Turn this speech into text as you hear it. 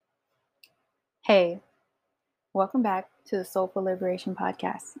Hey, welcome back to the Soulful Liberation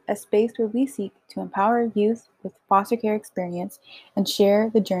Podcast, a space where we seek to empower youth with foster care experience and share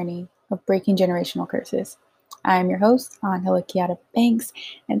the journey of breaking generational curses. I am your host, Angela Kiata Banks,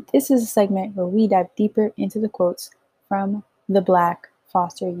 and this is a segment where we dive deeper into the quotes from the Black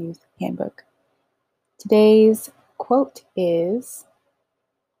Foster Youth Handbook. Today's quote is: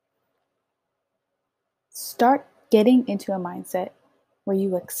 start getting into a mindset where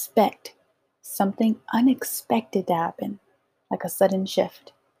you expect something unexpected to happen, like a sudden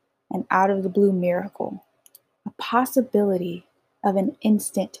shift, an out of the blue miracle, a possibility of an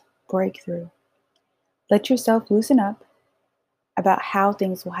instant breakthrough. Let yourself loosen up about how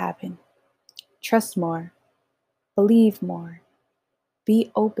things will happen. Trust more, believe more,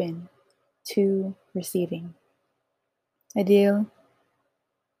 be open to receiving. Adil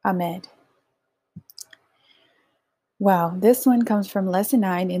Ahmed. Wow, this one comes from Lesson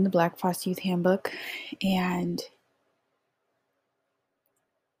 9 in the Black Foster Youth Handbook, and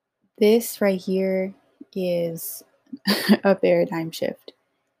this right here is a paradigm shift.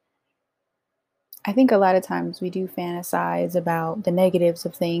 I think a lot of times we do fantasize about the negatives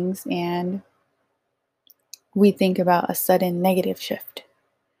of things and we think about a sudden negative shift.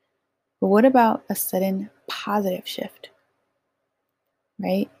 But what about a sudden positive shift?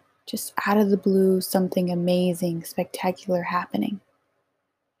 Right? Just out of the blue, something amazing, spectacular happening.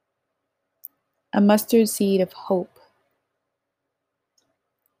 A mustard seed of hope.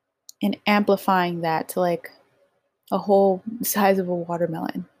 And amplifying that to like a whole size of a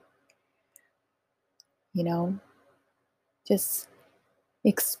watermelon. You know, just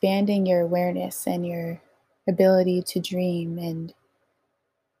expanding your awareness and your ability to dream and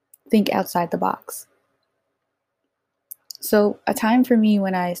think outside the box. So a time for me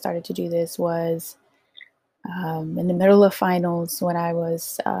when I started to do this was in the middle of finals when I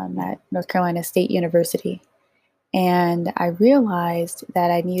was at North Carolina State University. And I realized that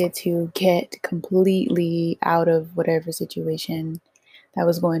I needed to get completely out of whatever situation that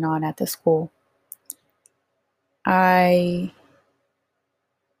was going on at the school. I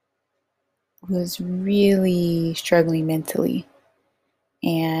was really struggling mentally.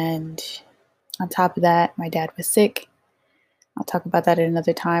 And on top of that, my dad was sick. I'll talk about that at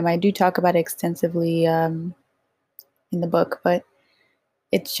another time. I do talk about it extensively in the book, but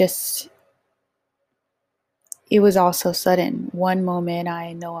it's just, it was all so sudden. One moment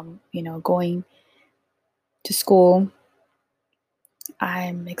I know I'm, going to school.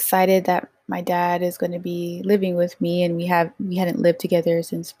 I'm excited that my dad is going to be living with me, and we hadn't lived together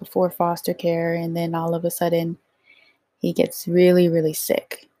since before foster care, and then all of a sudden he gets really, really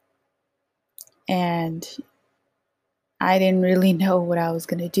sick. And I didn't really know what I was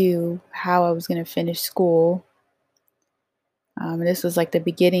going to do, how I was going to finish school. This was like the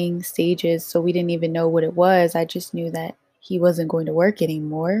beginning stages, so we didn't even know what it was. I just knew that he wasn't going to work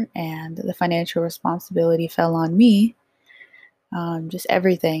anymore, and the financial responsibility fell on me. Just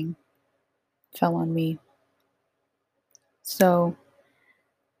everything fell on me. So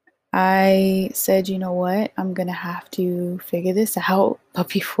I said, you know what? I'm going to have to figure this out. But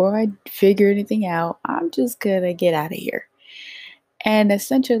before I figure anything out, I'm just going to get out of here. And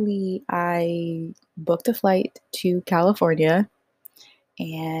essentially, I booked a flight to California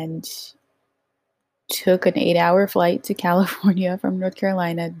and took an 8-hour flight to California from North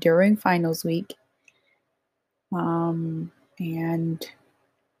Carolina during finals week. And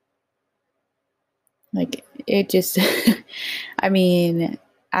like it just, I mean,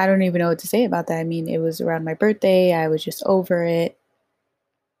 I don't even know what to say about that. I mean, it was around my birthday. I was just over it.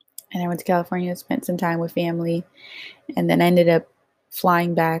 And I went to California, spent some time with family, and then ended up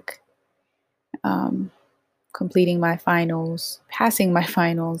flying back, completing my finals, passing my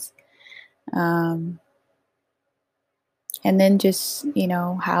finals. And then just,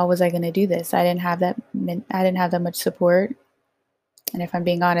 how was I going to do this? I didn't have that much support. And if I'm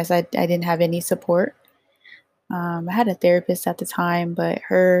being honest, I didn't have any support. I had a therapist at the time, but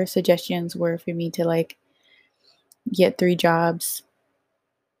her suggestions were for me to like get 3 jobs,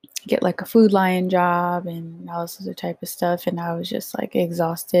 get like a Food Lion job and all this other type of stuff. And I was just like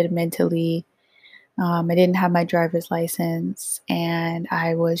exhausted mentally. I didn't have my driver's license, and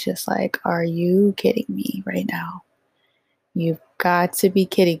I was just like, are you kidding me right now? You've got to be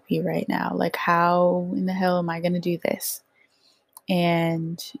kidding me right now. Like, how in the hell am I going to do this?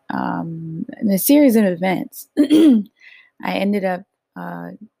 And in a series of events, I ended up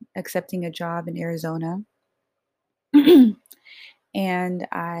accepting a job in Arizona. And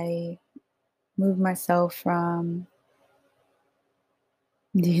I moved myself from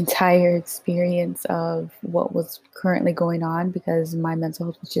the entire experience of what was currently going on because my mental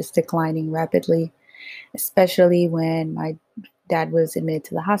health was just declining rapidly, especially when my dad was admitted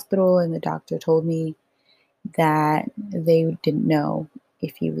to the hospital and the doctor told me that they didn't know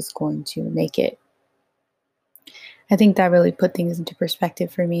if he was going to make it. I think that really put things into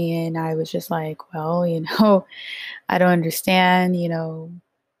perspective for me. And I was just like, well, I don't understand,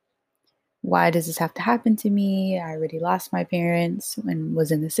 why does this have to happen to me? I already lost my parents and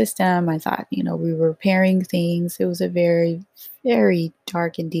was in the system. I thought, we were repairing things. It was a very, very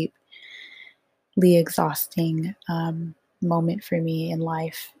dark and deeply exhausting moment for me in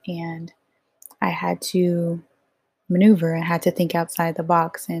life. And I had to maneuver. I had to think outside the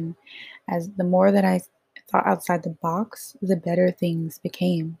box. And as the more that I thought outside the box, the better things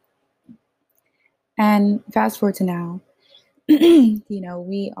became. And fast forward to now,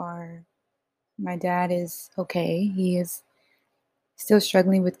 my dad is okay. He is still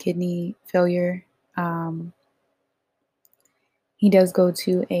struggling with kidney failure. Um, he does go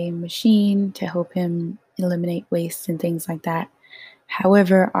to a machine to help him eliminate waste and things like that.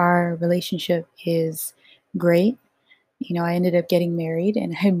 However, our relationship is great. I ended up getting married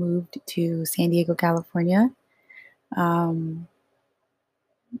and I moved to San Diego, California. Um,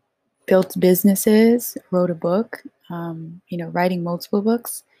 Built businesses, wrote a book, writing multiple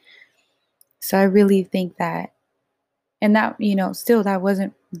books. So I really think that, and that, still that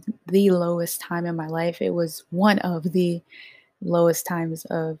wasn't the lowest time in my life. It was one of the lowest times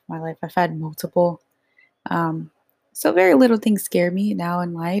of my life. I've had multiple. Um, so very little things scare me now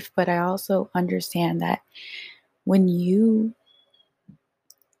in life, but I also understand that when you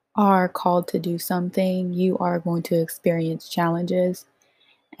are called to do something, you are going to experience challenges.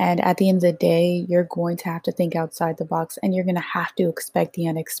 And at the end of the day, you're going to have to think outside the box and you're going to have to expect the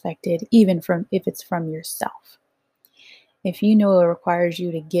unexpected, even from if it's from yourself. If you know it requires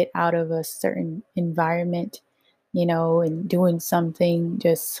you to get out of a certain environment, and doing something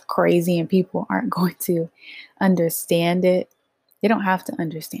just crazy and people aren't going to understand it, they don't have to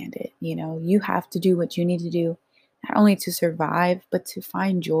understand it. You have to do what you need to do, not only to survive, but to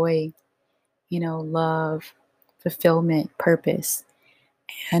find joy, love, fulfillment, purpose.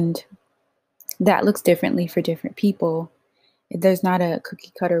 And that looks differently for different people. There's not a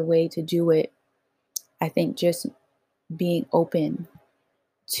cookie cutter way to do it. I think just being open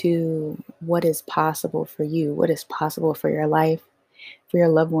to what is possible for you, what is possible for your life, for your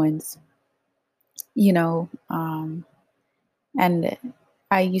loved ones, you know. And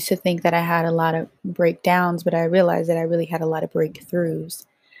I used to think that I had a lot of breakdowns, but I realized that I really had a lot of breakthroughs.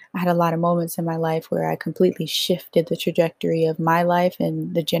 I had a lot of moments in my life where I completely shifted the trajectory of my life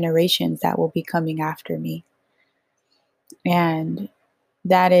and the generations that will be coming after me. And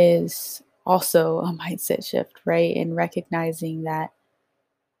that is also a mindset shift, right? And recognizing that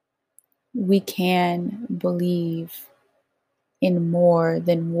we can believe in more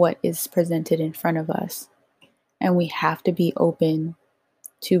than what is presented in front of us. And we have to be open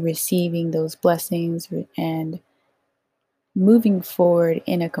to receiving those blessings and moving forward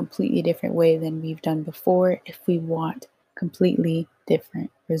in a completely different way than we've done before if we want completely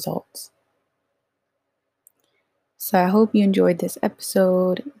different results. So I hope you enjoyed this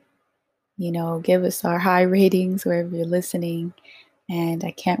episode. Give us our high ratings wherever you're listening. And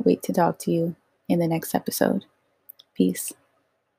I can't wait to talk to you in the next episode. Peace.